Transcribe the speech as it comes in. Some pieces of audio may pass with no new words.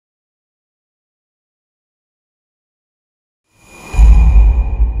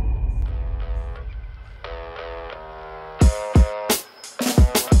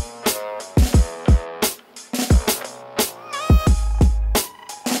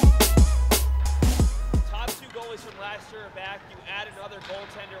last year are back. You add another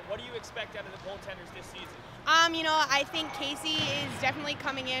goaltender. What do you expect out of the goaltenders this season? I think Casey is definitely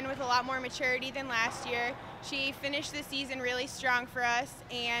coming in with a lot more maturity than last year. She finished the season really strong for us,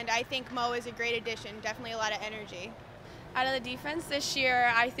 and I think Mo is a great addition, definitely a lot of energy. Out of the defense this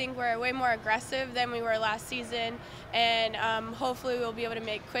year, I think we're way more aggressive than we were last season, and hopefully we'll be able to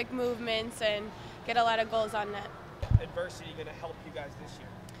make quick movements and get a lot of goals on net. Adversity going to help you guys this year?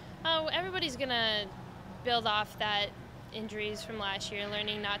 Oh, everybody's going to build off that injuries from last year,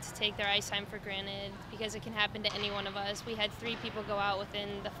 learning not to take their ice time for granted because it can happen to any one of us. We had 3 people go out within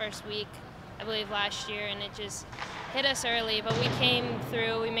the first week, I believe, last year, and it just hit us early, but we came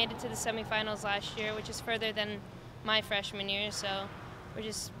through. We made it to the semifinals last year, which is further than my freshman year, so we're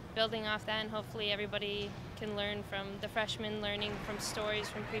just building off that, and hopefully everybody can learn from the freshmen, learning from stories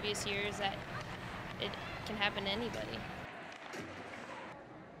from previous years that it can happen to anybody.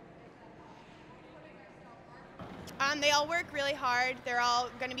 They all work really hard. They're all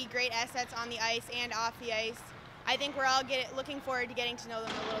going to be great assets on the ice and off the ice. I think we're all looking forward to getting to know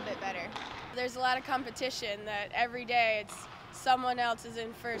them a little bit better. There's a lot of competition that every day it's someone else is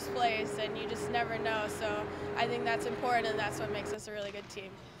in first place and you just never know, so I think that's important and that's what makes us a really good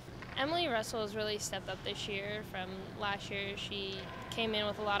team. Emily Russell has really stepped up this year from last year. She came in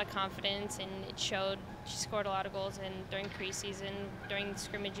with a lot of confidence and it showed. She scored a lot of goals during preseason, during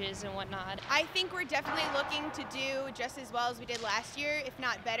scrimmages and whatnot. I think we're definitely looking to do just as well as we did last year, if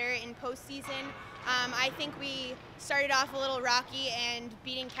not better, in postseason. I think we started off a little rocky, and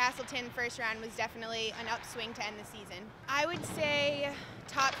beating Castleton first round was definitely an upswing to end the season. I would say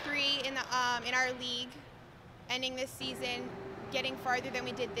top 3 in our league, ending this season, getting farther than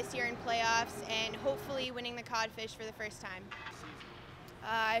we did this year in playoffs, and hopefully winning the Codfish for the first time.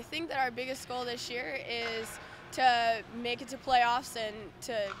 I think that our biggest goal this year is to make it to playoffs and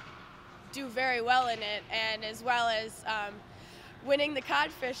to do very well in it, and as well as winning the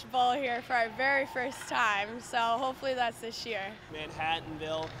Codfish Bowl here for our very first time, so hopefully that's this year.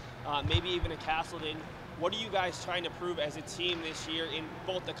 Manhattanville, maybe even a Castleton. What are you guys trying to prove as a team this year in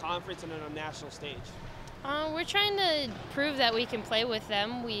both the conference and on a national stage? We're trying to prove that we can play with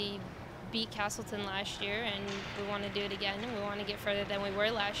them. We beat Castleton last year, and we want to do it again, and we want to get further than we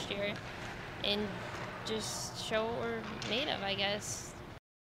were last year and just show what we're made of, I guess.